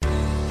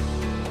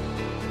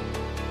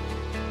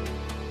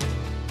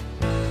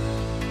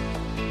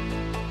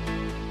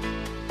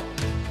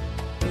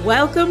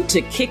Welcome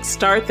to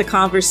Kickstart the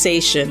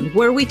Conversation,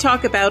 where we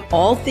talk about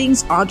all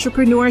things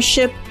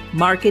entrepreneurship,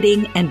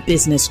 marketing, and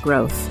business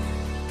growth.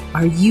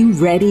 Are you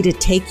ready to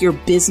take your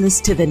business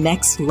to the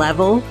next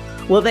level?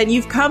 Well, then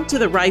you've come to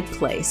the right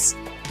place.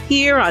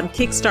 Here on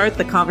Kickstart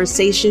the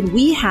Conversation,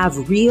 we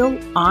have real,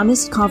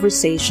 honest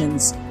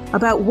conversations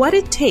about what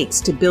it takes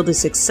to build a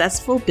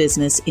successful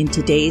business in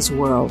today's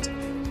world.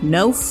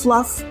 No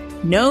fluff,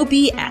 no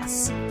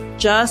BS.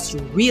 Just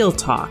real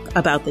talk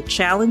about the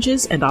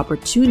challenges and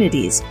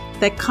opportunities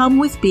that come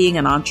with being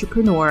an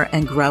entrepreneur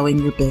and growing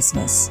your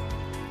business.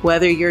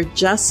 Whether you're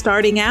just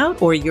starting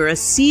out or you're a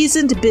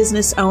seasoned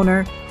business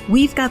owner,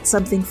 we've got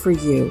something for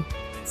you.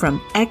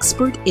 From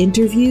expert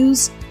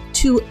interviews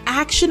to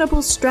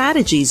actionable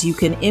strategies you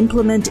can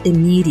implement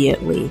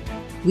immediately,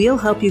 we'll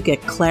help you get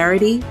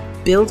clarity,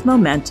 build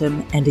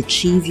momentum, and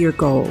achieve your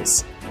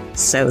goals.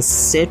 So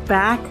sit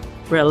back,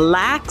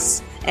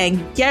 relax,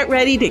 and get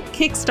ready to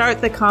kickstart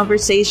the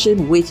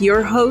conversation with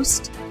your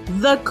host,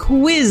 the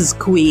Quiz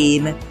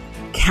Queen,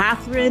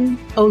 Catherine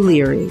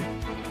O'Leary.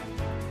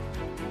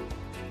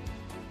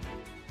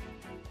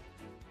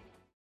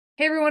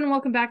 Hey everyone,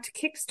 welcome back to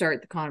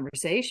Kickstart the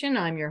Conversation.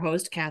 I'm your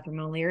host,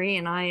 Catherine O'Leary,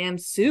 and I am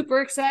super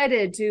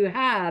excited to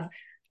have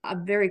a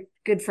very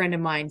good friend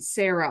of mine,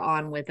 Sara,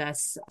 on with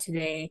us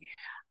today.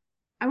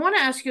 I want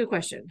to ask you a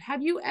question.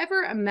 Have you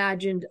ever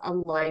imagined a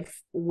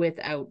life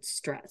without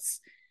stress?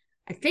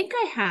 I think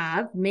I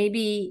have,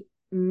 maybe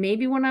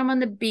when I'm on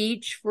the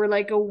beach for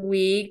like a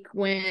week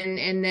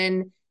and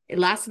then it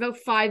lasts about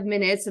 5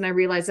 minutes and I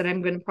realize that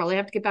I'm going to probably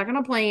have to get back on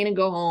a plane and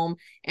go home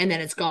and then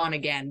it's gone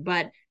again.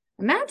 But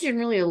imagine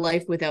really a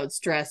life without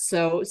stress.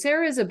 So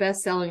Sara is a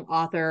best-selling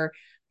author,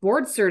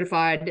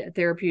 board-certified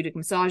therapeutic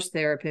massage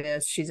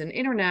therapist. She's an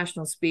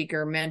international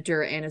speaker,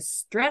 mentor, and a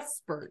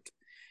stress expert.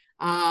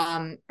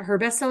 Her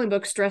best-selling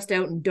book, Stressed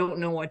Out and Don't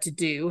Know What to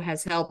Do,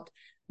 has helped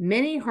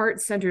many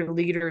heart-centered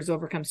leaders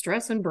overcome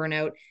stress and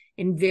burnout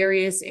in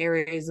various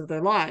areas of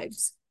their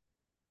lives.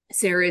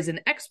 Sara is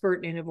an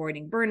expert in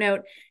avoiding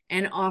burnout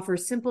and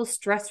offers simple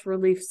stress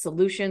relief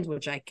solutions,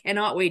 which I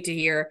cannot wait to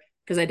hear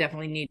because I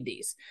definitely need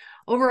these.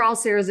 Overall,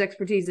 Sara's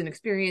expertise and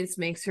experience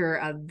makes her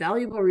a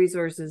valuable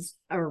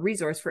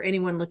resource for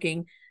anyone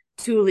looking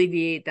to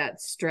alleviate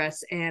that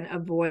stress and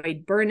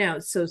avoid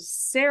burnout. So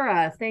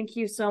Sara, thank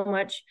you so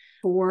much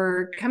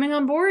for coming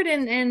on board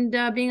and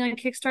being on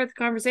Kickstart the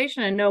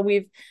Conversation. I know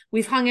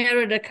we've hung out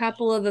at a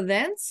couple of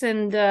events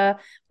and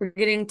we're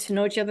getting to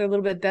know each other a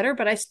little bit better,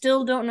 but I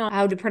still don't know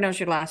how to pronounce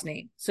your last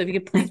name. So if you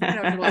could please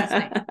pronounce your last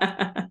name.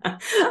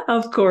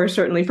 Of course,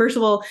 certainly. First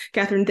of all,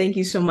 Catherine, thank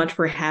you so much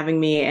for having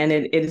me. And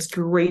it is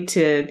great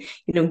to,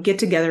 get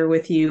together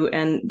with you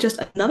and just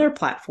another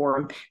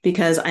platform,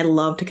 because I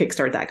love to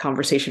kickstart that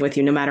conversation with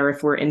you, no matter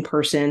if we're in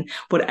person,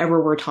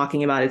 whatever we're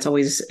talking about. It's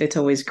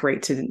always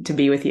great to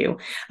be with you.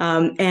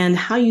 And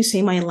how you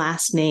say my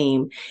last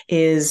name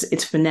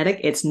it's phonetic.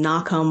 It's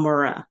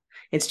Nakamura.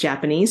 It's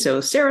Japanese, so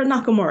Sara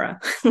Nakamura.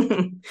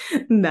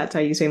 That's how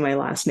you say my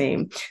last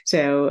name.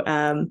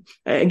 So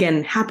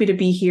again, happy to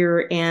be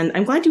here. And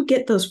I'm glad you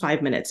get those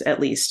 5 minutes, at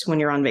least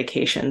when you're on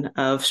vacation,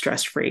 of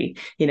stress-free,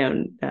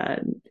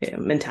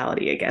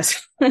 mentality, I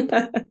guess.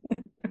 I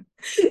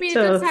mean,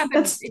 so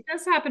it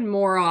does happen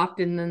more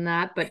often than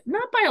that, but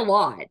not by a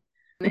lot.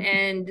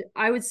 And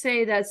I would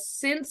say that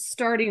since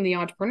starting the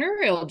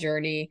entrepreneurial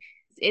journey,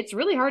 it's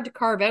really hard to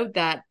carve out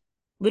that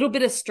little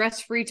bit of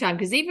stress-free time,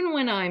 because even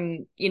when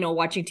I'm,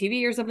 watching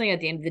TV or something at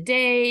the end of the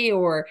day,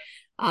 or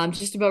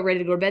just about ready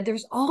to go to bed,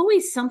 there's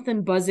always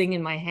something buzzing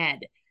in my head.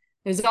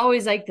 There's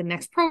always like the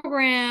next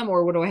program,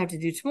 or what do I have to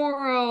do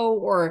tomorrow,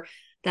 or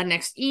that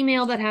next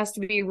email that has to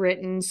be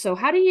written. So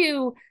how do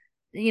you,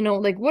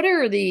 what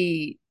are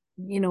the,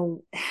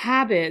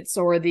 habits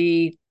or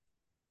the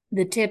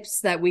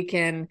tips that we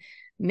can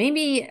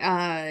maybe,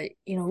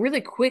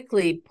 really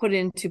quickly put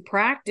into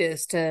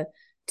practice to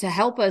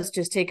help us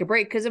just take a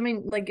break? Because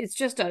it's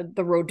just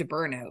the road to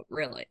burnout,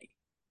 really.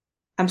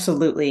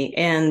 Absolutely.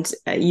 And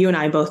you and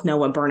I both know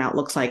what burnout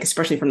looks like,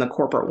 especially from the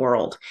corporate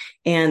world.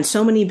 And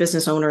so many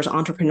business owners,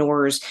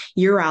 entrepreneurs,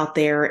 you're out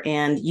there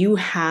and you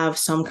have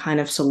some kind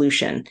of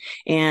solution.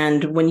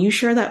 And when you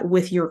share that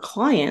with your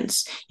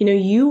clients,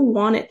 you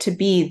want it to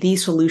be the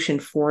solution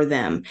for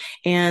them.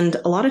 And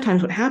a lot of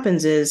times what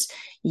happens is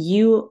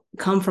you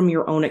come from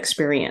your own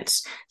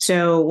experience.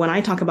 So when I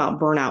talk about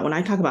burnout, when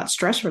I talk about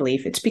stress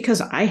relief, it's because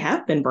I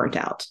have been burnt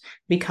out,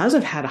 because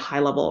I've had a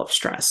high level of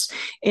stress.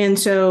 And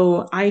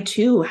so I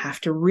too have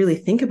to really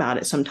think about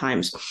it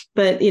sometimes.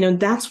 But,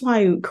 that's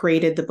why I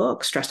created the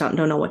book, Stressed Out and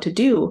Don't Know What to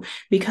Do,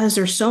 because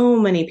there's so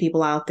many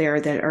people out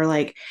there that are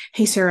like,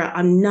 hey, Sara,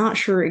 I'm not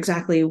sure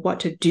exactly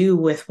what to do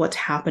with what's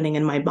happening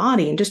in my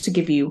body. And just to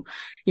give you,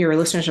 your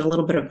listeners, a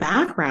little bit of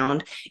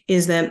background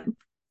is that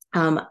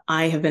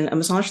I have been a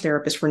massage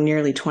therapist for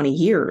nearly 20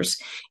 years,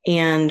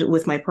 and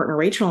with my partner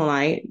Rachel and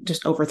I,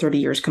 just over 30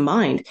 years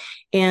combined.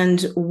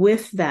 And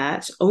with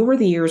that, over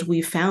the years,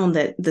 we've found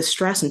that the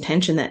stress and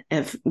tension that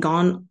have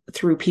gone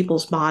through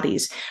people's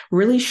bodies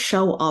really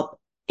show up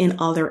in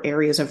other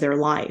areas of their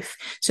life.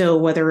 So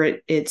whether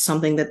it's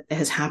something that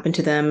has happened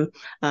to them,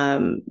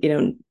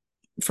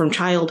 from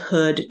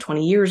childhood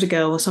 20 years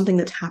ago, something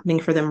that's happening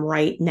for them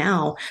right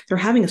now, they're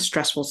having a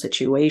stressful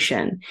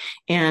situation.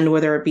 And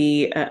whether it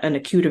be an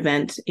acute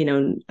event,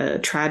 a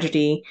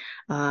tragedy,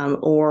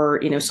 or,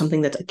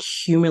 something that's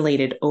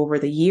accumulated over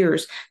the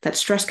years, that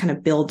stress kind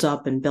of builds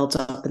up in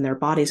their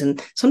bodies.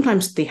 And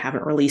sometimes they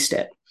haven't released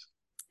it.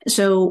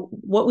 So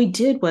what we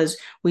did was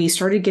we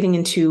started getting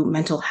into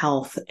mental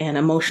health and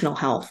emotional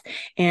health,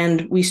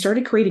 and we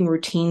started creating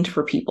routines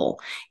for people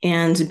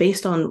and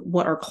based on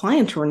what our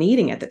clients were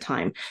needing at the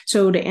time.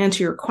 So to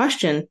answer your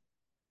question,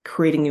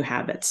 creating new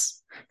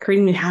habits.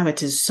 Creating new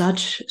habits is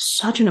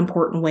such an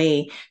important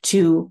way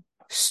to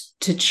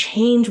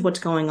change what's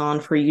going on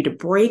for you, to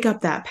break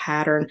up that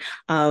pattern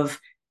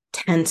of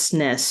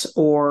tenseness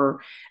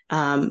or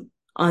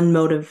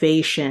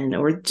unmotivation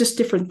or just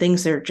different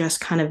things that are just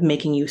kind of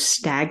making you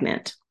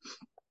stagnant.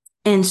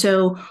 And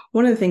so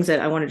one of the things that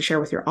I wanted to share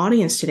with your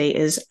audience today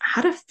is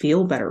how to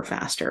feel better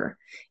faster.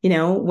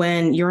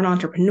 When you're an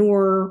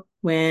entrepreneur,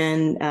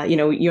 when,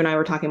 you and I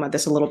were talking about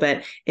this a little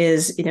bit,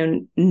 is,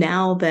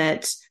 now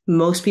that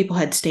most people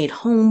had stayed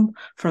home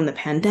from the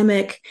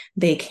pandemic,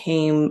 they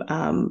came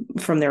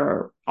from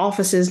their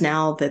offices.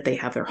 Now that they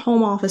have their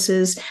home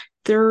offices,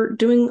 they're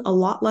doing a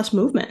lot less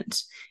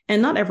movement.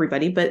 And not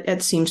everybody, but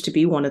it seems to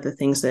be one of the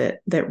things that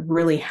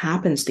really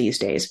happens these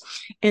days.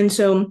 And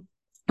so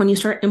when you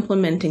start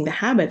implementing the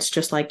habits,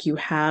 just like you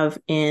have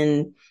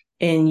in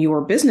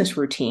your business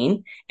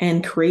routine,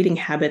 and creating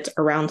habits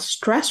around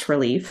stress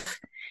relief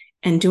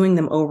and doing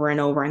them over and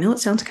over, I know it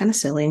sounds kind of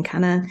silly and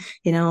kind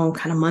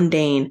of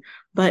mundane,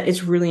 but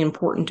it's really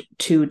important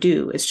to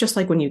do. It's just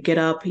like when you get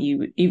up,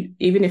 you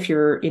even if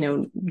you're,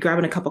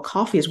 grabbing a cup of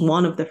coffee is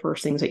one of the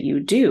first things that you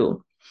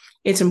do.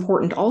 It's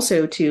important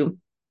also to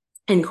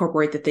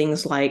incorporate the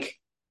things like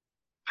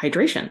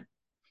hydration,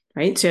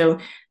 right? So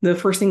the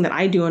first thing that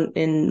I do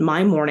in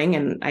my morning,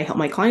 and I help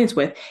my clients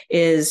with,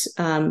 is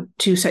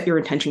to set your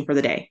intention for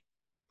the day.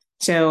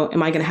 So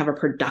am I going to have a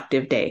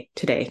productive day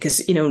today?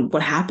 Because,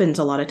 what happens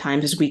a lot of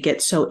times is we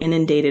get so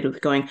inundated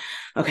with going,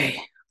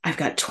 okay, I've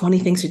got 20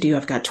 things to do.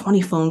 I've got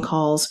 20 phone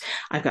calls.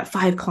 I've got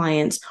 5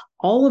 clients,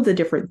 all of the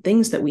different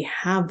things that we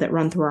have that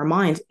run through our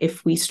minds.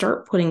 If we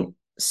start putting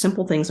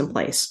simple things in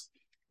place,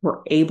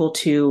 we're able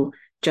to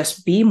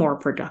just be more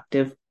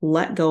productive,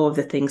 let go of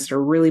the things that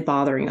are really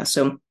bothering us.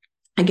 So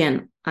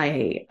again,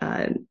 I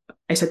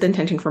set the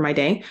intention for my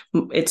day.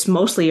 It's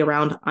mostly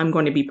around, I'm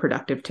going to be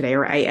productive today,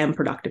 or I am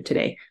productive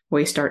today.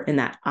 We start in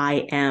that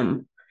I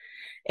am,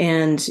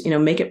 and,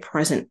 make it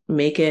present,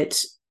 make it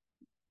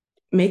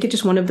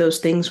just one of those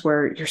things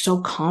where you're so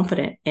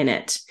confident in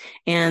it.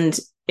 And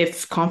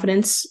if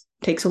confidence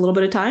takes a little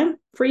bit of time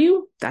for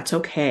you, that's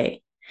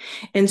okay.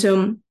 And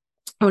so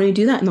when we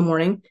do that in the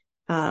morning,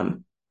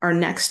 our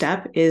next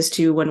step is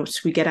to,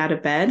 once we get out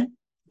of bed,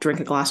 drink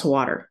a glass of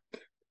water.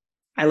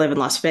 I live in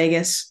Las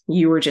Vegas.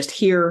 You were just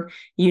here.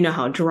 You know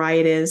how dry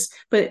it is.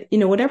 But,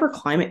 whatever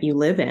climate you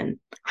live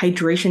in,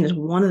 hydration is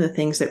one of the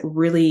things that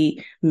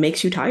really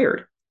makes you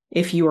tired.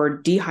 If you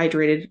are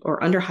dehydrated or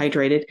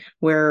underhydrated,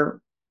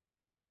 where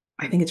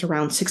I think it's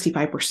around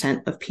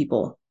 65% of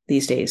people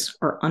these days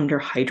are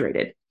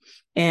underhydrated.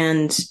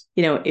 And,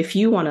 if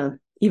you want to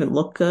even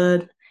look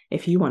good,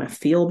 if you want to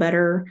feel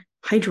better,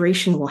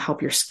 hydration will help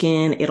your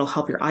skin. It'll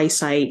help your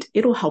eyesight.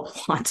 It'll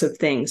help lots of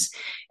things.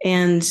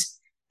 And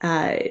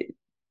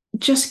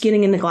just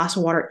getting in a glass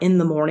of water in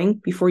the morning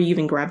before you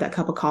even grab that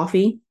cup of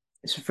coffee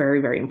is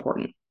very, very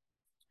important.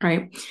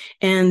 Right.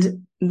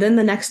 And then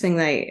the next thing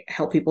that I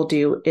help people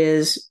do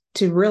is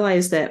to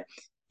realize that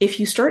if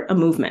you start a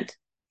movement,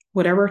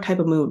 whatever type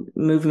of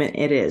movement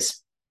it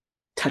is,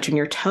 touching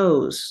your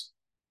toes,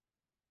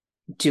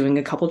 doing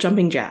a couple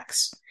jumping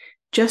jacks,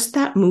 just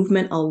that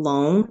movement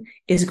alone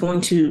is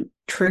going to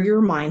trigger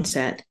your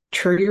mindset,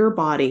 trigger your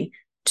body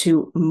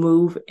to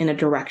move in a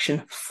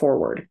direction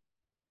forward.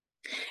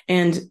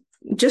 And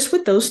just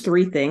with those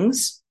 3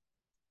 things,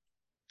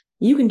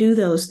 you can do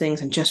those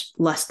things in just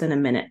less than a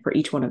minute for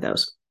each one of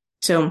those.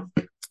 So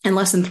in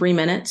less than 3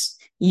 minutes,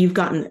 you've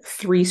gotten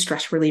 3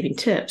 stress relieving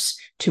tips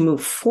to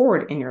move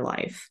forward in your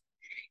life.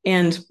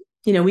 And,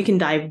 we can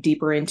dive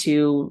deeper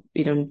into,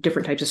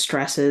 different types of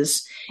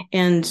stresses.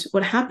 And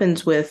what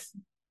happens with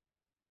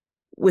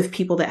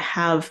people that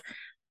have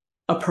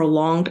a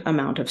prolonged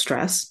amount of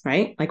stress,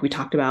 right? Like we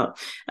talked about,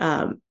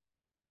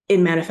 it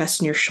manifests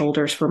in your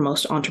shoulders for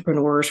most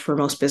entrepreneurs, for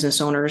most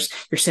business owners.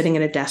 You're sitting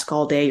at a desk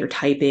all day, you're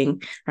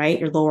typing, right?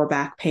 Your lower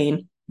back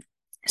pain.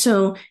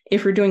 So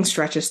if you're doing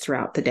stretches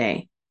throughout the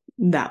day,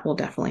 that will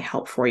definitely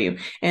help for you.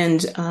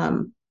 And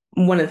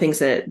one of the things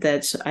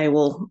that I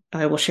will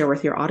share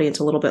with your audience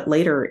a little bit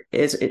later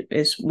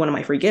is one of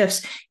my free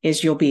gifts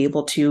is you'll be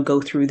able to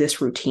go through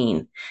this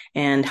routine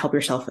and help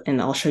yourself.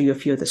 And I'll show you a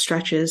few of the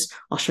stretches.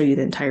 I'll show you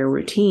the entire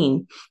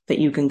routine that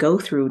you can go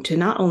through to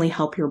not only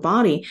help your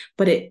body,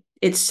 but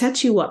it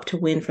sets you up to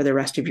win for the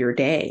rest of your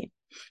day.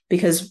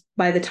 because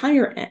by the time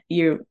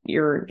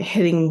you're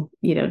hitting,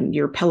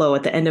 your pillow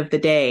at the end of the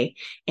day,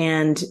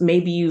 and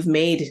maybe you've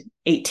made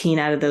 18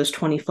 out of those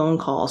 20 phone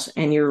calls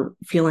and you're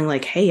feeling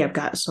like, hey, I've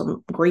got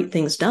some great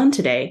things done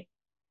today.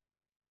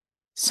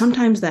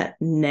 Sometimes that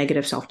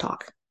negative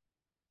self-talk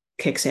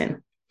kicks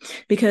in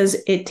because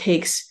it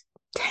takes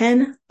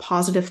 10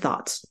 positive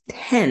thoughts,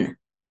 10,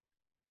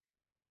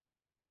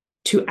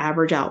 to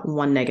average out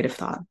one negative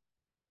thought.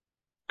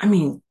 I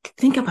mean,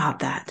 think about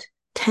that,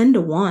 10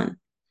 to 1.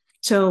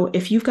 So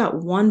if you've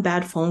got one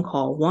bad phone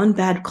call, one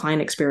bad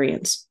client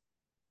experience,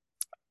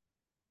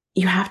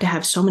 you have to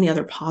have so many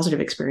other positive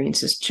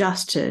experiences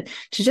just to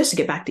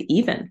get back to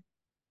even.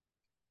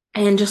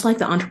 And just like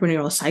the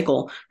entrepreneurial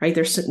cycle, right?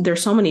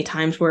 There's so many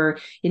times where,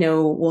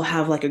 we'll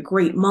have like a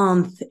great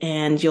month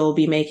and you'll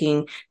be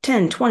making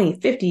 10, 20,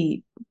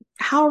 50,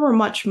 however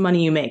much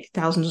money you make,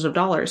 thousands of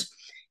dollars.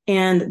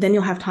 And then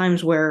you'll have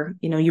times where,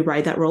 you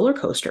ride that roller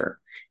coaster.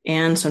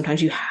 And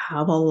sometimes you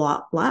have a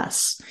lot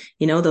less.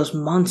 Those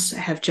months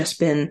have just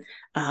been,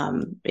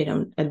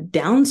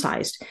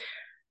 downsized,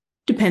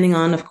 depending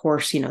on, of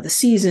course, the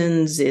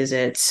seasons. Is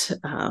it,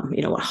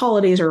 what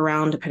holidays are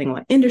around, depending on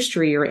what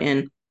industry you're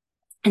in.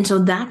 And so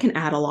that can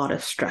add a lot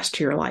of stress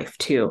to your life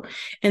too.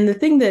 And the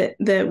thing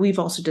that we've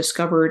also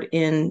discovered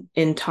in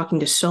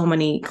talking to so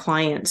many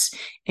clients,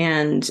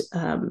 and,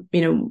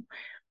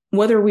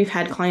 whether we've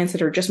had clients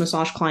that are just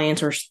massage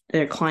clients or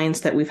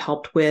clients that we've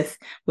helped with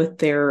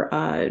their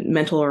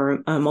mental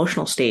or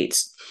emotional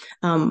states.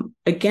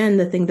 Again,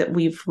 the thing that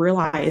we've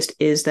realized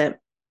is that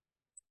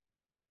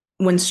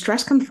when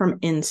stress comes from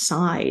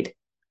inside,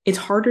 it's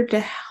harder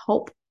to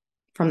help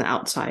from the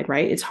outside,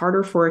 right? It's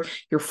harder for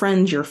your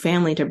friends, your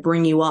family to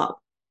bring you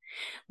up.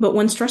 But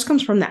when stress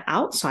comes from the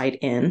outside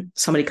in,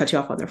 somebody cuts you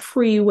off on the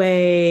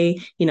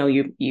freeway,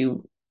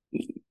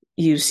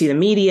 you see the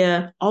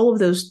media, all of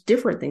those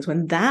different things.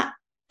 When that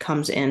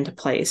comes into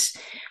place,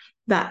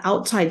 that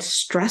outside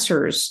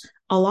stressors,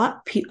 a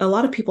lot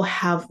of people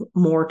have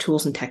more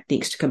tools and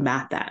techniques to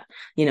combat that.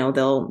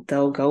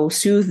 They'll go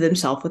soothe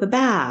themselves with a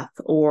bath,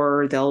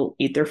 or they'll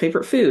eat their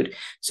favorite food.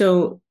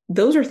 So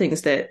those are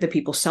things that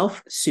people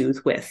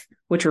self-soothe with,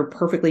 which are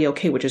perfectly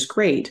okay, which is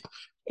great.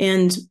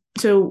 And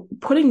so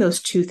putting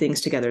those two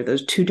things together,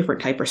 those two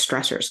different types of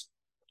stressors,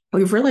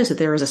 we've realized that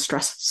there is a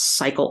stress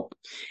cycle.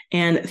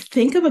 And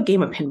think of a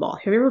game of pinball.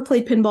 Have you ever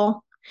played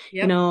pinball?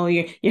 Yep.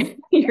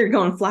 You're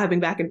going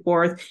flapping back and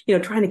forth,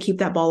 trying to keep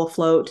that ball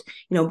afloat,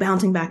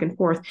 bouncing back and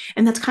forth.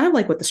 And that's kind of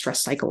like what the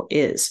stress cycle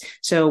is.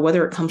 So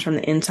whether it comes from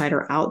the inside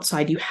or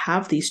outside, you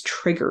have these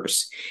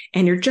triggers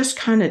and you're just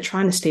kind of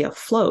trying to stay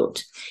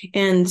afloat.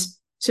 And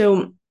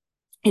so,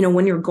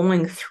 when you're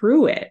going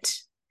through it,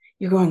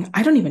 you're going,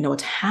 I don't even know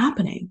what's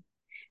happening.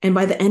 And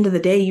by the end of the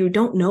day, you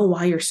don't know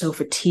why you're so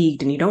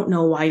fatigued and you don't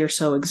know why you're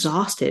so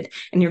exhausted.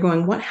 And you're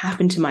going, what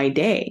happened to my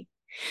day?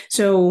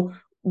 So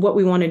what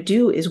we want to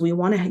do is we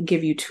want to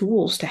give you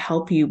tools to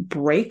help you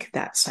break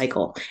that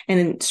cycle.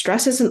 And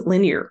stress isn't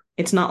linear.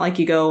 It's not like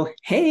you go,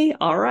 hey,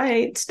 all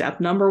right,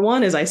 step number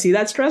 1 is I see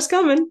that stress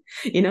coming.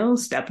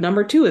 Step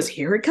number 2 is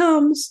here it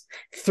comes.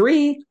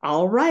 3,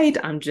 all right,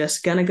 I'm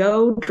just going to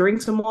go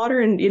drink some water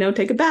and,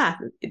 take a bath.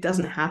 It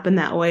doesn't happen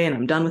that way. And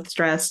I'm done with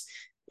stress.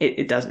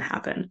 It doesn't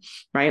happen,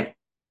 right?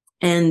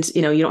 And,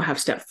 you don't have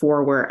step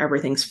 4 where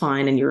everything's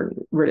fine and you're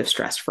rid of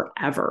stress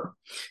forever.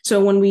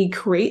 So when we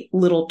create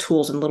little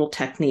tools and little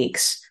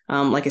techniques,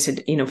 like I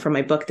said, from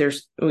my book,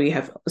 we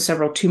have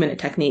several 2-minute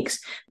techniques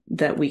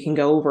that we can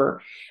go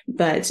over.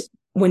 But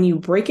when you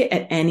break it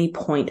at any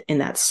point in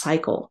that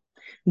cycle,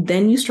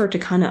 then you start to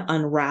kind of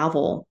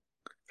unravel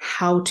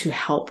how to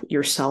help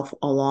yourself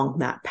along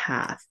that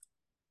path.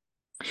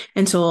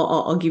 And so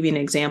I'll give you an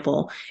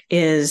example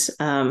is,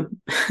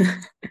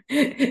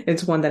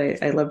 it's one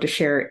that I love to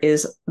share,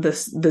 is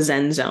the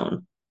Zen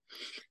zone.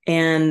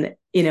 And,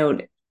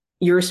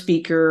 you're a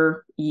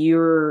speaker,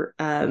 you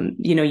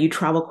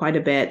travel quite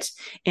a bit.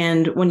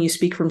 And when you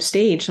speak from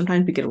stage,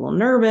 sometimes we get a little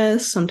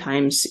nervous.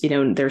 Sometimes,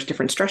 there's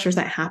different stressors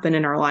that happen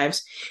in our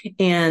lives.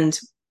 And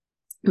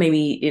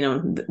maybe,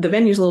 the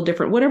venue's a little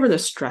different, whatever the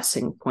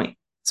stressing points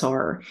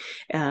are.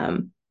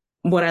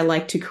 What I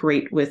like to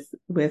create with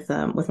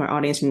my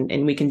audience,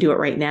 and we can do it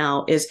right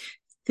now, is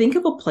think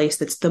of a place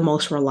that's the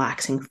most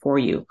relaxing for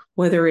you,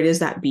 whether it is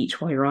that beach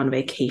while you're on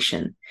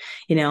vacation,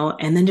 and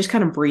then just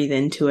kind of breathe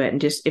into it.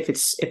 And just, if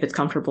it's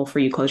comfortable for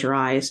you, close your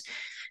eyes,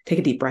 take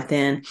a deep breath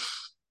in,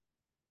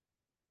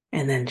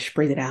 and then just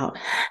breathe it out.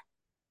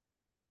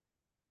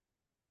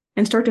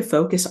 And start to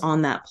focus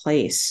on that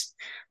place,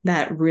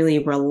 that really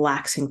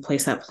relaxing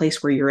place, that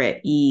place where you're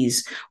at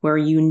ease, where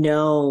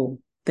that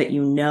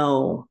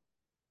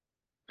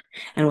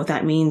and what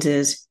that means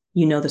is,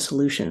 the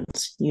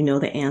solutions,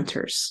 the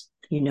answers,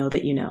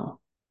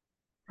 that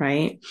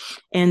right?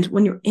 And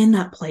when you're in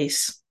that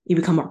place, you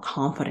become more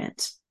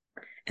confident,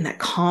 and that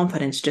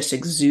confidence just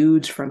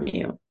exudes from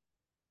you.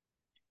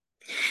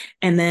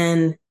 And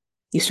then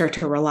you start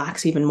to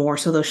relax even more.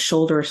 So those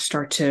shoulders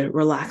start to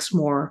relax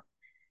more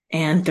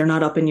and they're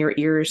not up in your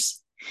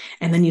ears.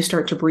 And then you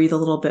start to breathe a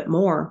little bit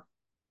more.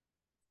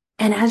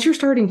 And as you're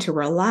starting to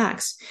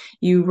relax,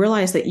 you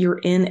realize that you're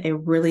in a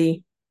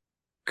really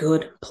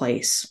good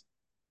place.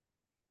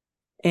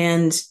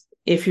 And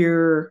if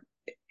you're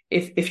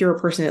a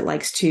person that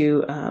likes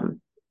to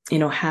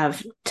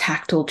have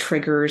tactile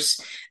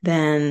triggers,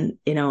 then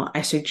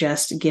I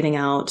suggest getting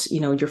out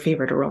your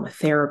favorite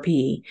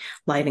aromatherapy,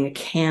 lighting a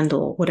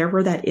candle,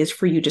 whatever that is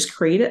for you. Just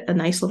create a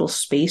nice little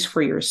space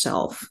for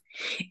yourself,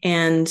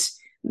 and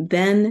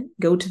then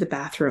go to the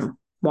bathroom,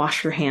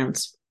 wash your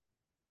hands.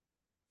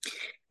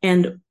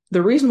 And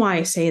the reason why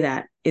I say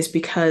that is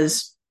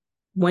because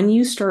when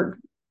you start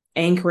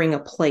anchoring a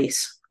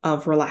place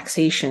of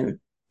relaxation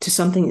to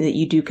something that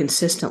you do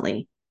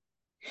consistently,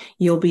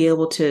 you'll be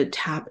able to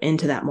tap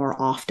into that more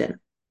often.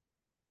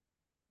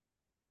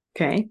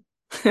 Okay.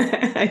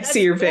 I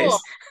see your cool.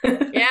 face.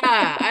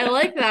 Yeah, I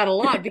like that a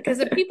lot, because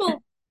if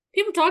people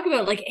talk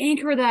about like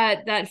anchor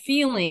that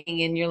feeling,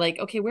 and you're like,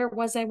 okay, where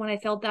was I when I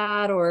felt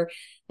that? Or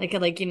like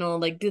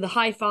do the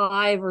high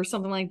five or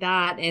something like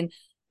that.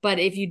 But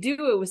if you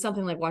do it with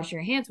something like washing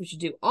your hands, which you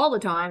do all the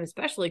time,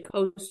 especially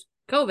post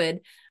COVID,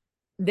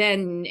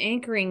 then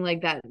anchoring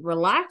like that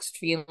relaxed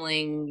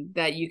feeling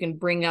that you can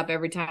bring up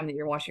every time that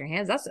you're washing your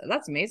hands,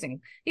 that's amazing.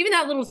 Even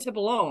that little tip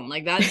alone,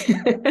 like that's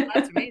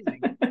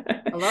amazing.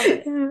 I love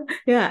it.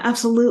 Yeah,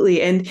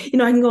 absolutely. And,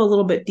 I can go a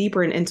little bit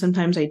deeper, and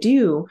sometimes I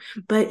do,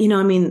 but,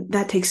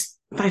 that takes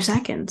 5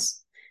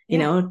 seconds,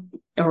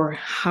 or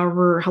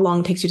how long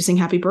it takes you to sing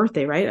happy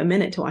birthday, right? A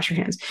minute to wash your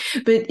hands.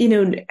 But,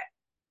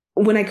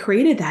 when I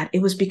created that,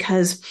 it was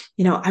because,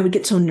 I would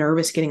get so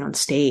nervous getting on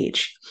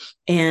stage.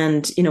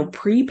 And,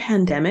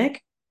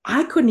 pre-pandemic,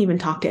 I couldn't even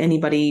talk to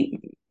anybody,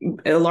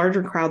 a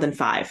larger crowd than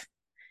 5.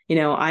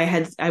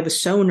 I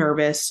was so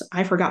nervous.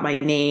 I forgot my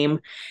name.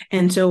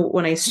 And so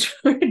when I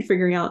started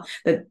figuring out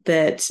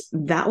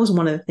that was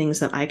one of the things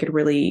that I could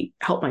really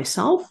help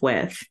myself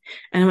with,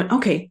 and I went,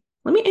 okay,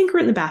 let me anchor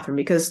it in the bathroom,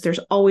 because there's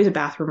always a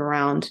bathroom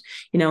around,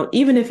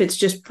 even if it's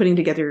just putting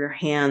together your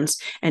hands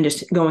and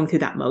just going through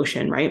that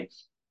motion, right?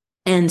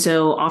 And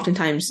so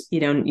oftentimes,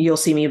 you'll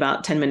see me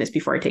about 10 minutes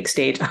before I take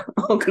stage.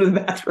 I'll go to the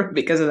bathroom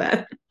because of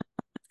that.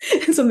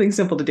 It's something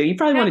simple to do. You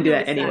probably want to do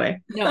that anyway.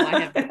 No,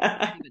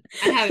 I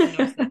haven't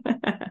noticed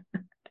that.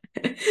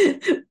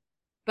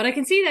 But I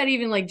can see that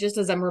even like just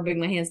as I'm rubbing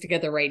my hands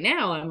together right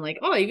now, I'm like,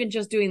 oh, even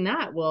just doing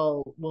that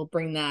will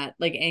bring that,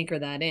 like anchor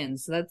that in.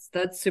 So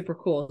that's super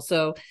cool.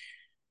 So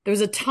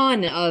there's a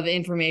ton of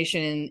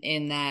information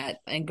in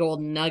that, and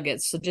golden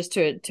nuggets. So just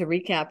to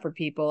recap for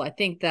people, I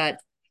think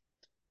that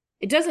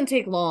it doesn't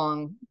take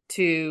long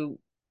to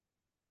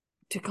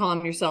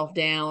calm yourself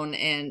down.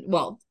 And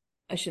well,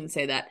 I shouldn't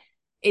say that.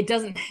 It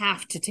doesn't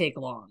have to take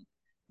long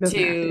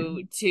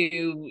to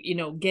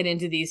get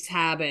into these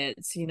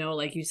habits,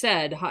 like you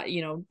said,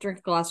 drink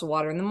a glass of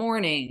water in the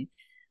morning.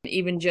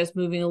 Even just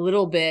moving a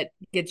little bit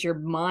gets your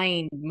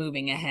mind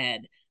moving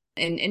ahead.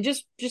 And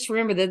just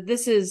remember that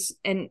this is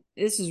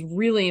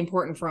really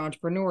important for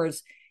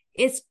entrepreneurs.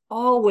 It's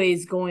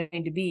always going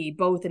to be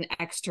both an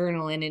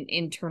external and an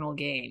internal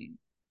game.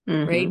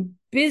 Mm-hmm. Right?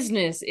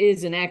 Business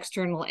is an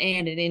external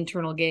and an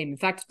internal game. In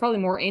fact, it's probably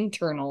more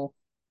internal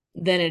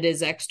than it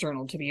is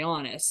external, to be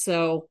honest.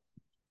 So,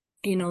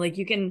 like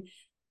you can,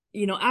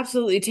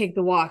 absolutely take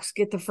the walks,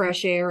 get the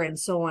fresh air and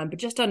so on, but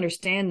just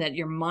understand that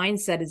your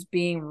mindset is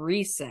being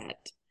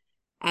reset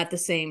at the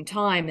same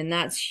time. And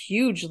that's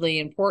hugely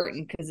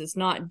important, because it's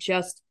not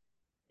just,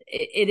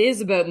 it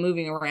is about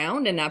moving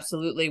around. And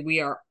absolutely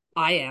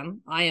I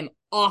am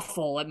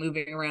awful at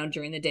moving around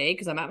during the day,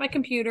 because I'm at my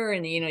computer,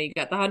 and you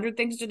got the 100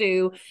 things to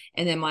do,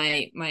 and then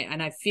my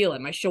and I feel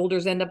it, my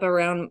shoulders end up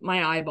around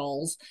my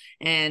eyeballs,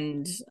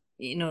 and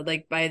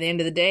like by the end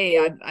of the day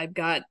I've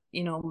got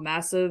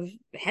massive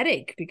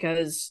headache,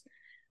 because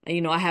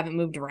I haven't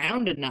moved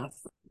around enough.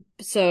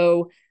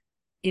 So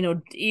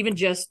even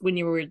just when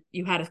you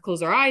had to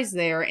close our eyes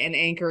there and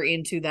anchor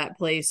into that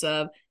place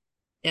of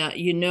that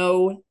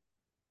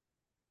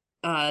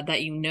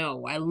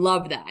I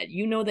love that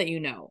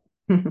that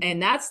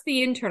and that's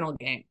the internal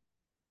game.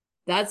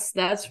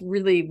 That's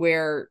really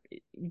where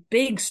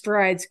big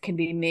strides can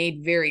be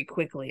made very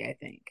quickly, I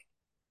think.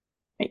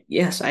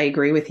 Yes, I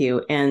agree with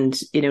you. And,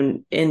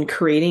 in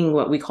creating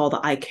what we call the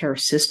I care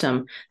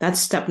system, that's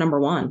step number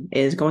 1,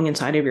 is going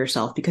inside of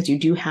yourself, because you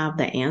do have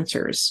the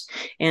answers.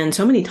 And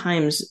so many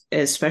times,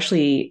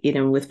 especially,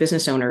 with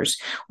business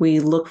owners, we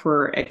look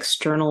for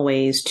external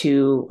ways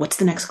to, what's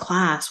the next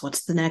class?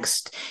 What's the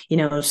next,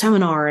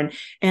 seminar?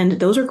 And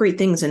those are great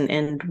things.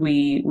 And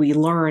we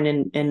learn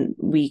and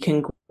we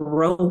can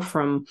grow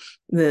from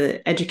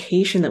the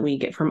education that we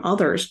get from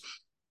others.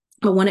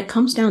 But when it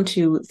comes down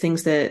to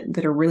things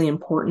that are really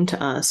important to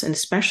us, and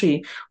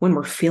especially when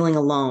we're feeling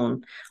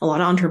alone, a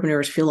lot of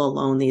entrepreneurs feel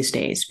alone these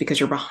days because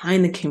you're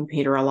behind the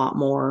computer a lot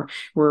more.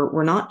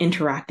 We're not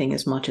interacting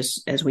as much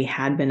as we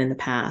had been in the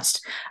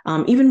past.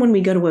 Even when we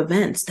go to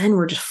events, then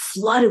we're just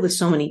flooded with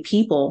so many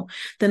people.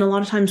 Then a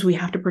lot of times we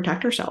have to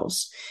protect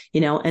ourselves,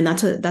 and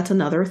that's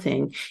another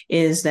thing,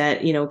 is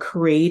that,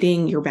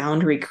 creating your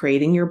boundary,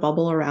 creating your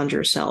bubble around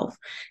yourself,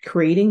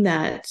 creating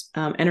that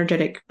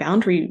energetic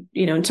boundary,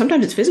 and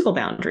sometimes it's physical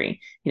physical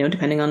boundary,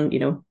 depending on,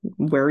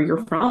 where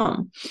you're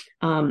from.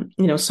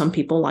 Some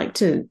people like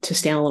to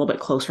stand a little bit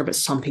closer, but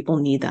some people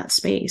need that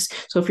space.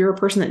 So if you're a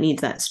person that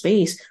needs that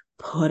space,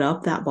 put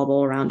up that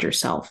bubble around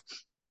yourself,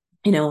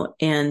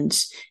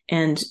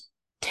 and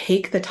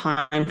take the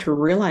time to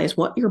realize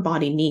what your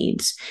body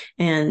needs.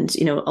 And,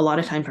 a lot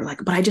of times we're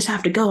like, but I just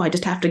have to go. I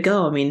just have to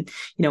go. I mean,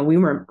 we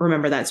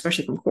remember that,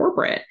 especially from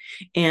corporate.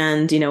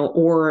 And,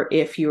 or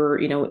if you're,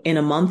 in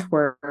a month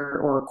or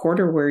a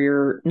quarter where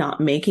you're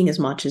not making as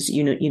much as,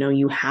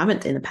 you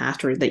haven't in the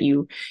past, or that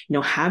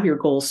have your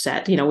goals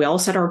set. We all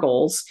set our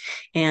goals.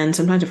 And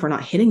sometimes if we're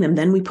not hitting them,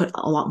 then we put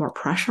a lot more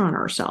pressure on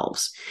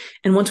ourselves.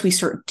 And once we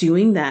start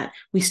doing that,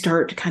 we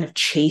start kind of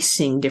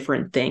chasing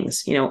different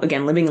things.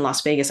 Again, living in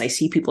Las Vegas, I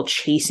see people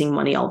chasing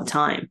money all the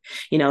time.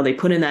 They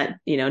put in that,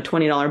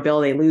 $20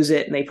 bill, they lose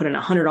it, and they put in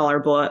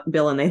 $100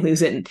 bill and they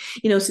lose it.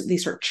 And, so they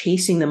start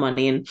chasing the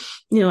money. And,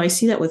 I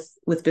see that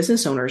with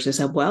business owners as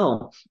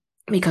well,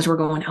 because we're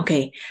going,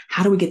 okay,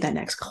 how do we get that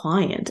next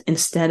client,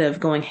 instead of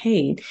going,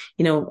 hey,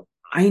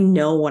 I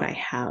know what I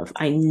have.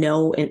 I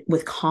know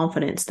with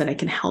confidence that I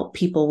can help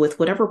people with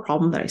whatever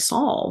problem that I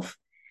solve.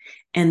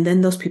 And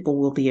then those people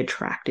will be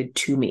attracted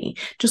to me.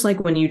 Just like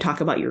when you talk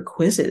about your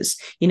quizzes,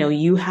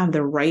 you have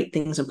the right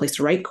things in place,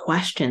 the right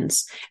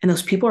questions, and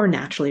those people are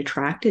naturally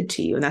attracted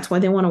to you. And that's why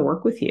they want to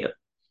work with you.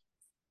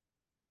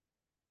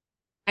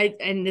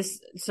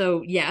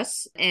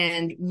 Yes.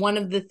 And one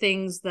of the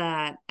things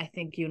that I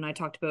think you and I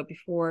talked about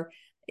before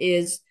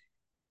is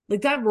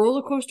like that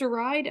roller coaster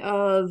ride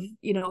of,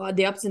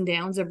 the ups and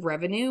downs of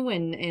revenue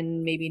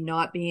and maybe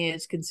not being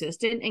as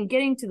consistent, and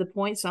getting to the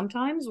point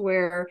sometimes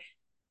where,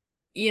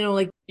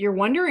 like you're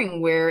wondering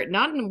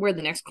not where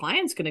the next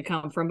client's going to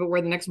come from, but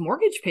where the next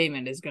mortgage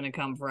payment is going to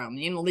come from.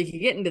 Like you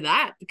get into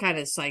that kind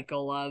of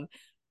cycle of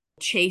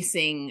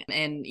chasing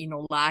and,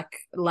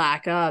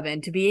 lack of,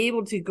 and to be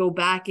able to go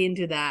back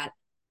into that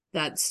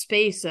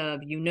space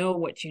of,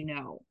 what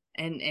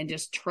and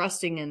just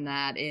trusting in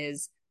that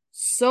is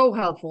so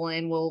helpful,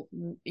 and will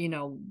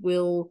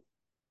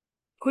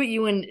put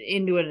you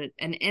into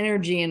an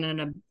energy and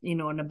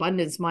an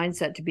abundance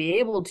mindset to be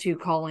able to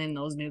call in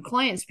those new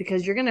clients,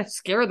 because you're going to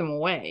scare them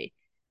away.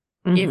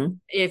 Mm-hmm.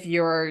 If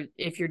you're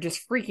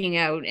just freaking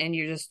out and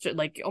you're just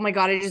like, oh my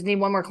God, I just need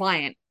one more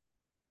client,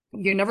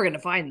 you're never going to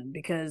find them,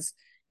 because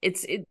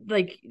it's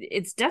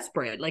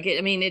desperate.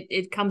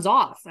 It comes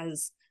off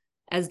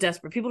as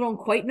desperate. People don't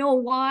quite know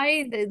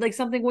why, like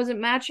something wasn't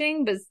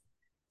matching, but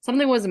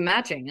something wasn't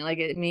matching.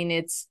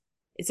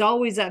 It's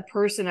always that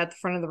person at the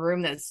front of the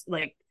room that's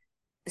like,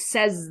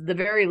 says the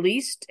very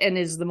least and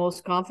is the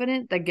most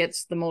confident, that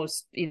gets the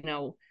most,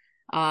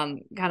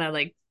 kind of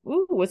like,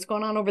 ooh, what's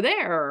going on over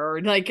there?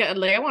 Or like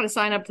I want to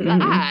sign up to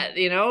that,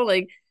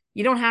 like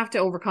you don't have to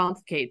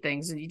overcomplicate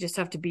things, and you just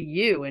have to be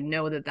you and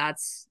know that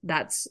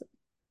that's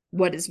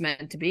what it's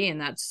meant to be.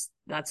 And that's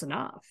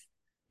enough.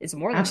 It's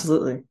more than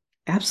absolutely enough.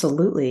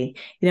 Absolutely.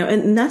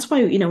 And that's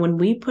why, when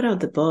we put out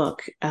the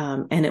book,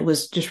 and it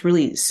was just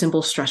really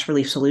simple stress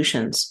relief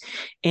solutions.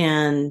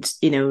 And,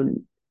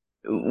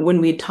 when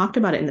we talked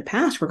about it in the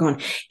past, we're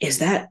going, is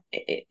that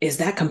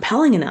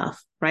compelling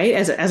enough? Right.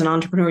 As an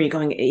entrepreneur, you're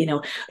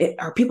going,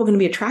 are people going to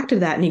be attracted to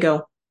that? And you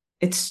go,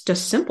 it's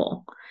just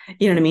simple.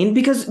 You know what I mean?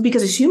 Because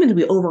as humans,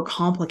 we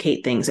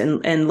overcomplicate things.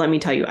 And let me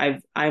tell you,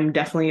 I'm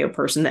definitely a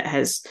person that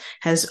has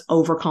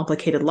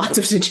overcomplicated lots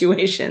of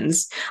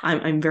situations.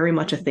 I'm very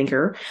much a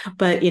thinker,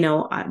 but,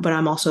 but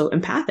I'm also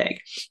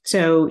empathic.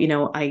 So,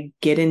 I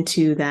get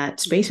into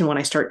that space. And when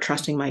I start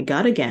trusting my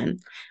gut again,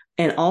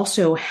 and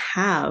also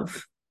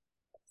have,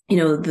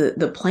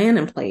 the plan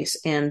in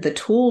place and the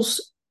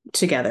tools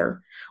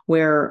together,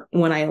 where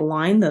when I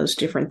align those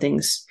different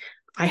things,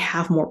 I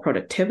have more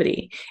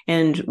productivity.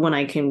 And when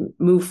I can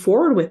move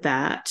forward with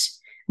that,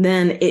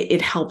 then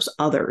it helps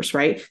others,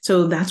 right?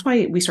 So that's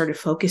why we started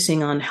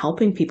focusing on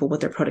helping people with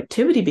their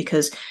productivity,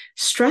 because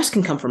stress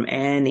can come from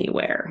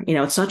anywhere.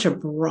 It's such a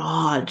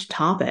broad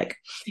topic.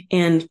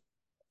 And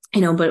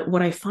but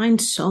what I find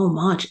so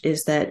much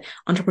is that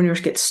entrepreneurs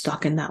get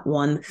stuck in that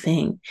one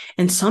thing.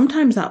 And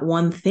sometimes that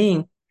one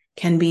thing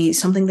can be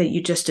something that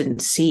you just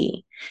didn't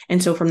see.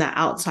 And so from that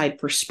outside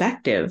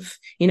perspective,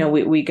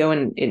 we go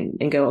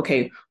and go,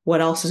 okay,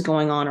 what else is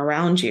going on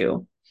around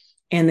you?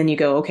 And then you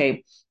go,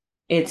 okay,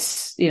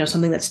 it's,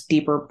 something that's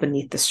deeper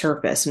beneath the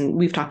surface. And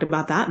we've talked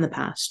about that in the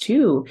past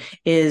too,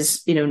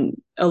 is,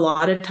 a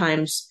lot of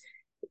times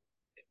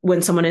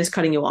when someone is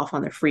cutting you off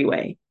on the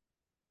freeway,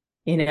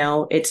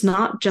 it's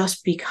not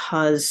just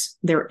because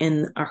they're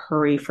in a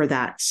hurry for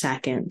that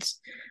second.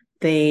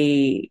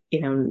 They,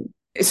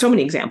 so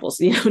many examples,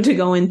 to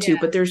go into,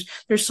 but there's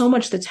so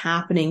much that's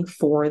happening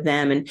for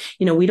them. And,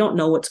 we don't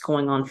know what's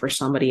going on for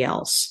somebody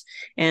else.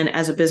 And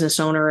as a business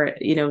owner,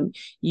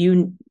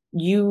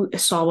 you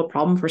solve a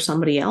problem for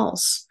somebody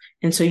else.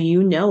 And so,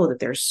 that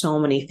there's so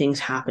many things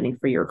happening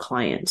for your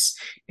clients.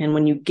 And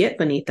when you get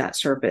beneath that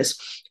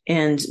surface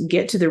and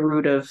get to the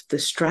root of the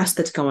stress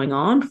that's going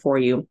on for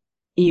you,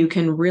 you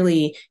can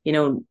really,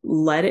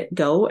 let it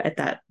go at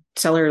that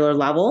cellular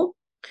level.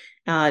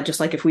 Just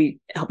like if we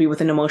help you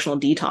with an emotional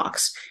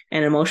detox,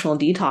 and emotional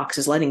detox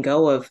is letting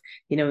go of,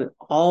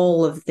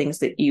 all of the things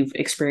that you've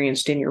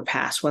experienced in your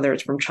past, whether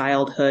it's from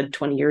childhood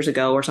 20 years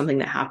ago or something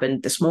that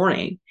happened this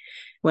morning.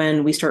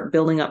 When we start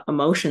building up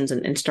emotions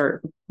and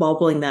start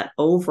bubbling that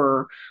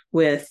over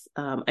with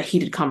a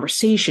heated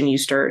conversation, you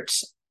start,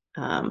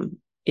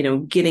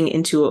 getting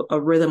into a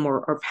rhythm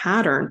or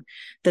pattern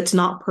that's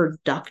not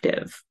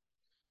productive.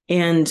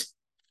 And,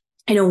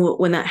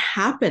 when that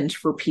happens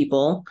for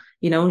people,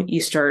 you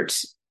start,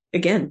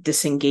 again,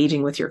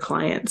 disengaging with your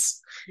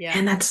clients. Yeah.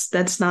 And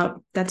that's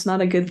not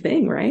a good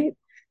thing, right?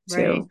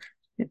 Right.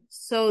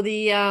 So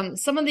the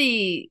some of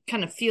the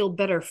kind of feel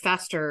better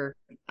faster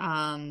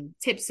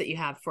tips that you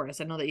have for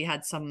us. I know that you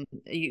had some,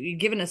 you've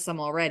given us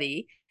some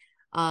already.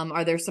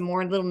 Are there some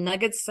more little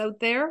nuggets out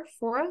there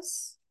for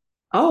us?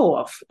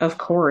 Oh, of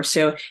course.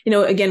 So,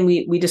 again,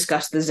 we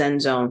discussed the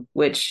Zen zone,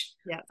 which,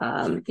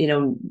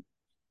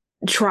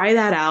 try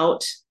that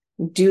out,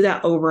 do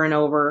that over and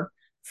over,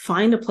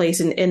 find a place.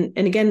 And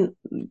again,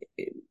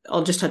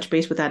 I'll just touch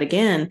base with that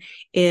again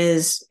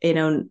is,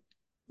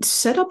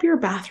 set up your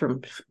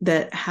bathroom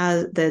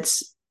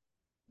that's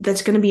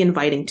going to be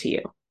inviting to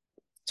you.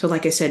 So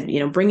like I said,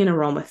 bring in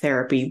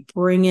aromatherapy,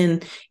 bring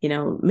in,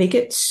 make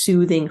it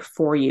soothing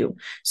for you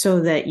so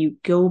that you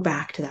go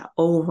back to that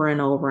over and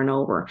over and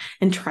over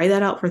and try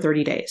that out for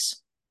 30 days.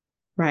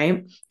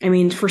 Right. I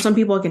mean, for some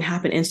people, it can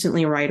happen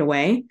instantly right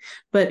away,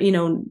 but,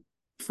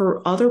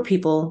 for other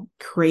people,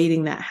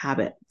 creating that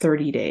habit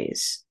 30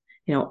 days,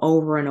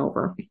 over and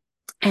over,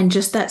 and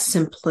just that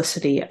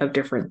simplicity of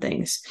different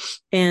things.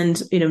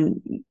 And,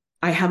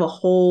 I have a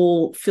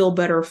whole feel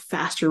better,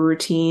 faster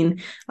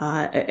routine.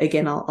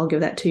 Again, I'll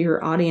give that to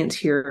your audience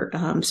here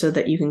so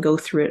that you can go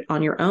through it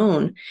on your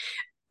own,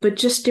 but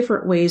just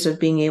different ways of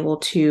being able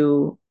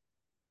to,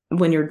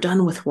 when you're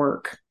done with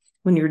work,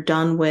 when you're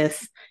done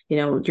with,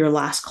 your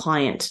last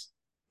client,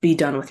 be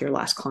done with your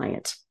last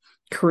client,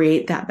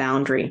 create that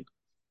boundary.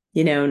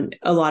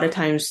 A lot of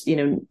times,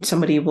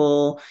 somebody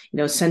will,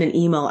 send an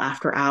email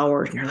after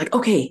hours and you're like,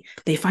 okay,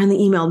 they finally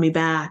emailed me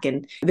back.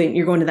 And then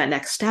you're going to that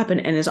next step.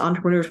 And as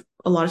entrepreneurs,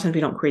 a lot of times we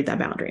don't create that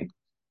boundary.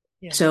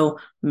 Yeah. So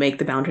make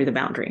the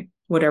boundary,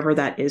 whatever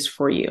that is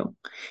for you.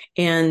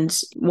 And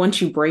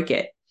once you break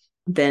it,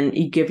 then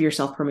you give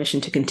yourself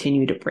permission to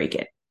continue to break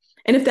it.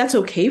 And if that's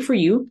okay for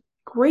you,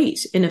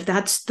 great. And if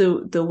that's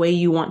the way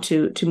you want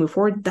to move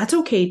forward, that's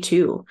okay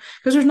too.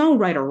 Because there's no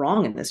right or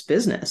wrong in this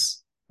business.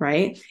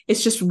 Right?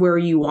 It's just where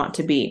you want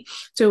to be.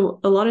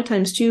 So a lot of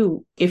times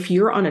too, if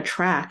you're on a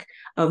track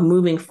of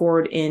moving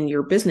forward in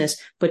your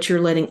business, but you're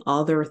letting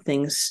other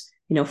things,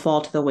 fall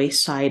to the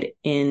wayside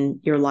in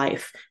your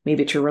life,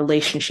 maybe it's your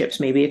relationships,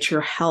 maybe it's your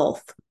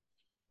health.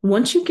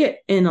 Once you get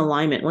in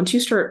alignment, once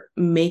you start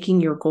making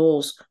your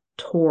goals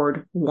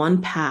toward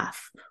one path,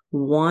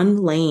 one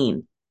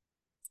lane,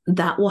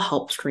 that will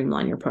help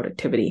streamline your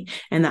productivity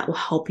and that will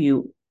help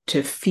you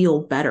to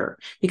feel better.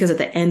 Because at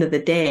the end of the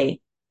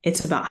day,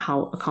 it's about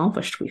how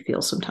accomplished we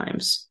feel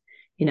sometimes,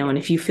 and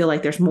if you feel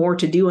like there's more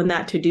to do on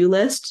that to-do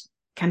list,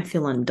 kind of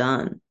feel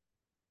undone.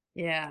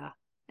 Yeah.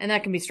 And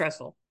that can be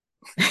stressful.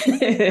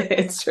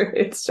 It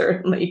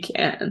certainly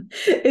can.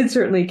 It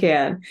certainly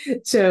can.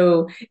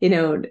 So,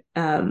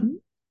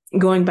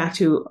 going back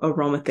to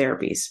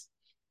aromatherapies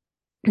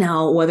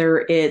now, whether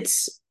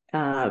it's,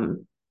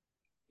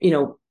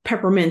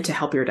 peppermint to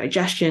help your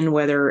digestion,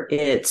 whether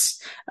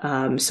it's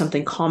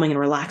something calming and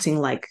relaxing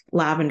like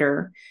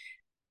lavender,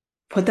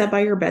 put that by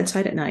your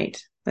bedside at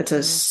night. That's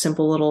a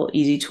simple little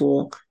easy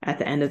tool at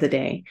the end of the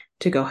day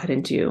to go ahead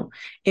and do.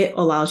 It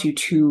allows you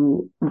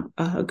to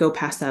go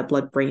past that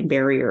blood-brain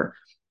barrier,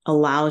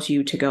 allows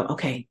you to go,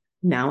 okay,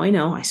 now I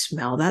know I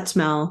smell that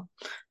smell.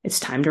 It's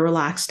time to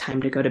relax,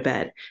 time to go to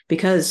bed.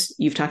 Because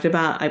you've talked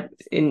about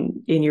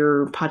in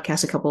your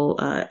podcast a couple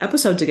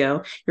episodes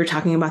ago, you're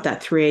talking about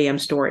that 3 a.m.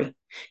 story.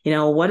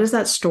 What is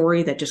that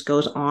story that just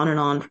goes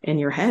on in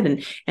your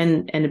head?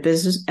 And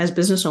as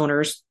business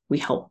owners, we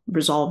help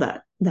resolve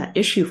that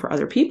issue for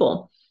other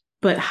people.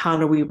 But how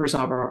do we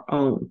resolve our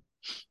own?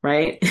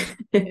 Right.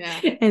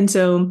 Yeah. And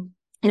so,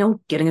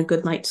 getting a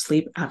good night's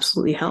sleep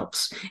absolutely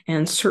helps.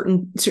 And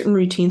certain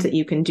routines that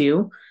you can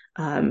do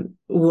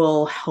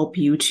will help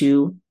you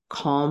to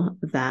calm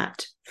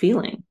that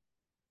feeling.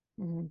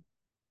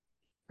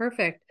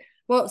 Perfect.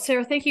 Well,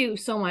 Sara, thank you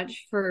so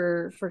much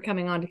for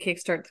coming on to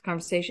kickstart the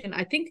conversation.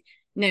 I think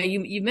now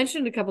you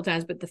mentioned a couple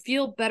times, but the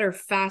Feel Better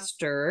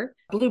Faster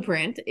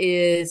blueprint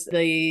is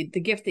the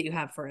gift that you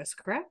have for us,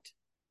 correct?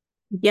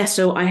 Yes.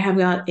 So I have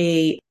got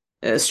a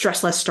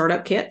Stress Less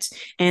Startup Kit.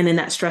 And in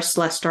that Stress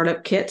Less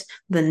Startup Kit,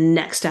 the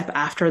next step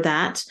after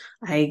that,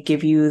 I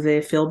give you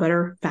the Feel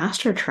Better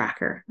Faster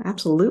tracker.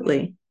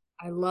 Absolutely.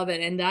 I love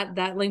it. And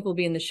that link will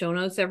be in the show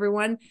notes,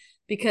 everyone,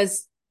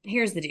 because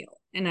here's the deal.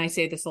 And I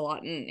say this a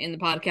lot in the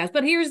podcast,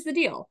 but here's the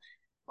deal.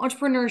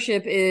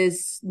 Entrepreneurship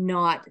is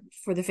not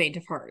for the faint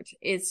of heart.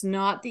 It's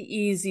not the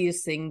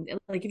easiest thing.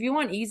 Like if you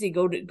want easy,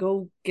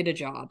 go get a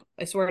job.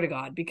 I swear to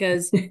God,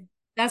 because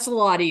that's a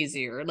lot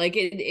easier. Like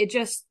it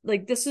just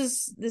like this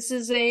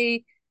is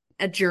a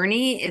a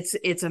journey.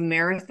 It's a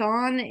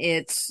marathon.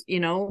 It's,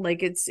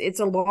 like it's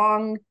a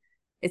long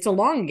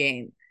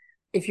game.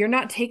 If you're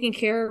not taking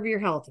care of your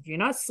health, if you're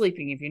not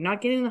sleeping, if you're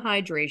not getting the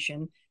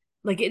hydration,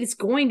 like it's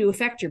going to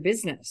affect your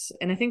business.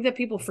 And I think that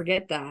people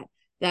forget that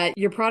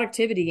your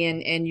productivity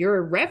and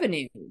your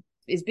revenue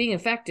is being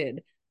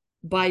affected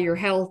by your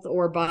health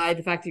or by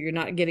the fact that you're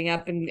not getting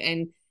up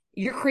and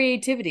your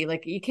creativity.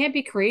 Like you can't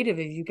be creative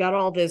if you've got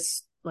all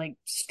this like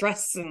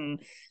stress and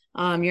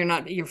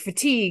you're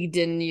fatigued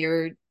and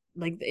you're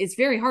like, it's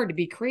very hard to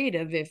be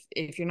creative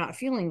if you're not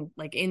feeling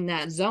like in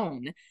that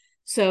zone.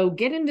 So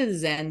get into the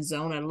Zen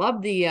zone. I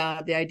love the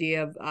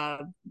idea of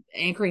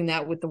anchoring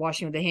that with the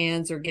washing of the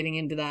hands or getting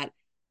into that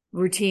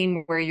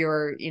routine where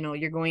you're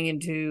going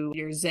into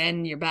your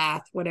Zen, your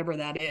bath, whatever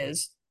that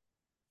is.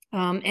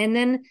 And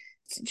then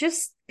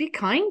just be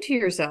kind to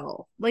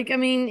yourself. Like, I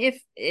mean,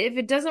 if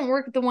it doesn't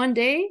work the one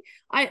day,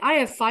 I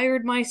have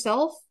fired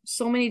myself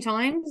so many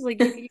times,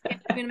 like you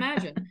can't even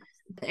imagine.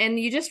 And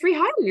you just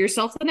rehire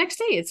yourself the next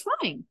day. It's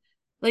fine.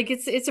 Like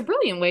it's a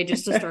brilliant way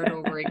just to start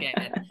over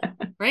again.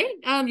 Right?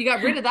 You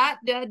got rid of that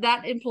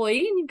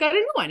employee and you've got a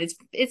new one.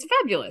 It's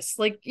fabulous.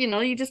 Like,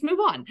 you just move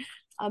on.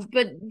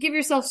 But give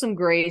yourself some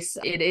grace.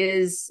 It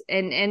is,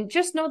 and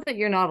just know that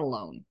you're not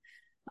alone.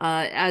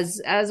 As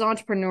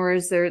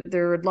entrepreneurs, there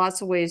are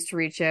lots of ways to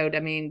reach out. I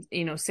mean,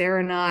 Sara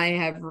and I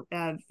have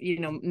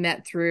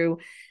met through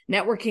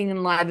networking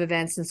and live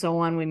events and so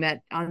on. We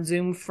met on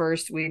Zoom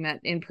first. We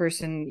met in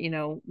person.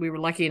 We were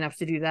lucky enough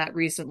to do that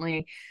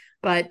recently.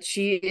 But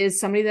she is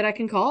somebody that I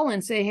can call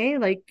and say, hey,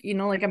 like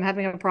I'm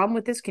having a problem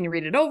with this. Can you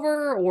read it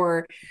over?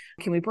 Or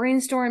can we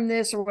brainstorm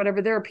this or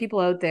whatever? There are people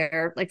out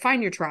there, like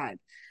find your tribe,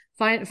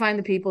 find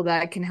the people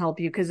that can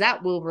help you, because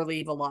that will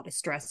relieve a lot of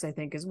stress, I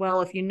think, as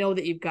well. If you know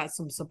that you've got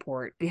some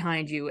support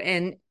behind you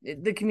and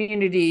the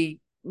community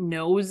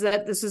knows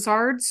that this is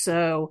hard.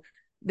 So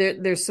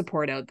there's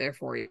support out there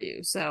for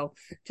you. So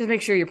just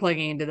make sure you're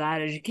plugging into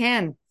that as you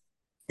can.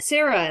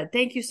 Sara,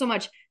 thank you so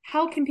much.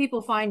 How can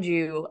people find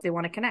you if they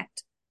want to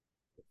connect?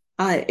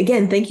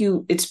 Again, thank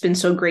you. It's been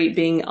so great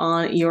being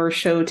on your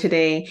show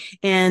today.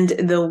 And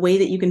the way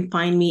that you can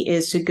find me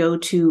is to go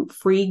to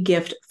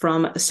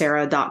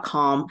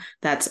freegiftfromsara.com.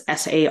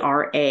 That's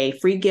Sara,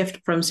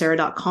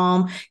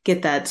 freegiftfromsara.com.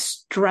 Get that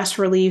stress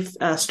relief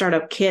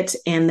startup kit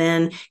and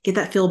then get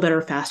that feel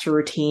better, faster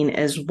routine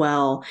as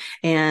well.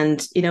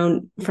 And,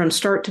 from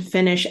start to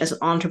finish as an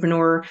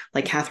entrepreneur,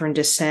 like Catherine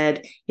just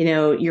said,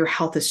 your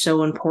health is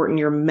so important,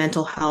 your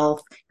mental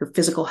health, your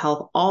physical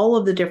health, all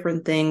of the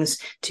different things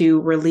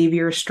to relieve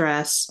your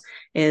stress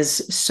is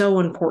so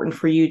important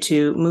for you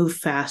to move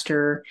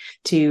faster,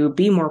 to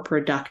be more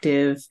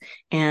productive,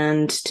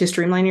 and to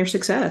streamline your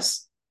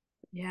success.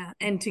 Yeah.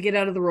 And to get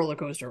out of the roller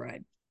coaster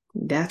ride.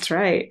 That's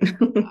right.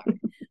 Well,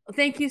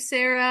 thank you,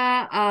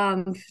 Sara.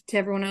 To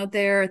everyone out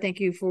there, thank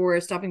you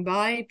for stopping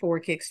by for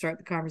Kickstart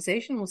the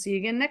Conversation. We'll see you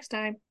again next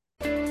time.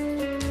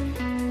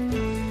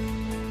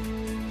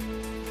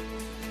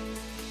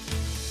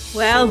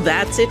 Well,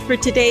 that's it for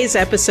today's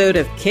episode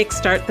of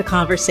Kickstart the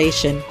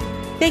Conversation.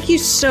 Thank you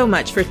so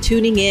much for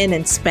tuning in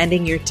and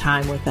spending your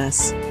time with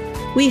us.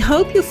 We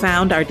hope you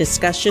found our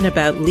discussion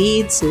about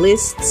leads,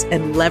 lists,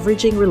 and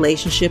leveraging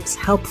relationships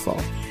helpful.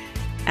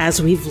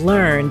 As we've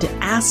learned,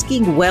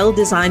 asking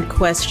well-designed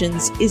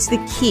questions is the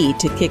key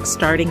to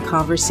kickstarting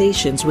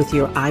conversations with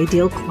your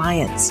ideal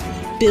clients,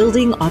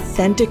 building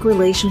authentic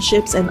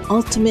relationships, and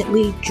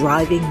ultimately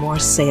driving more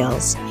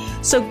sales.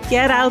 So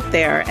get out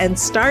there and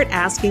start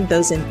asking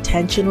those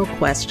intentional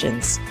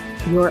questions.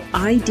 Your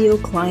ideal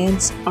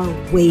clients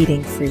are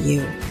waiting for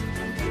you.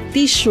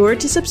 Be sure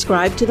to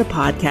subscribe to the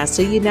podcast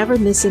so you never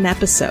miss an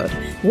episode.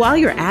 While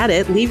you're at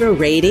it, leave a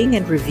rating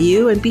and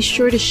review and be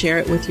sure to share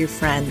it with your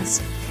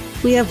friends.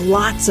 We have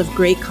lots of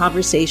great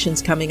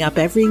conversations coming up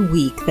every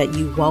week that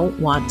you won't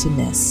want to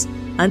miss.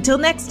 Until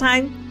next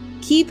time,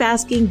 keep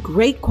asking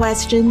great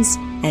questions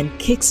and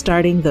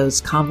kickstarting those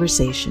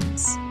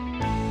conversations.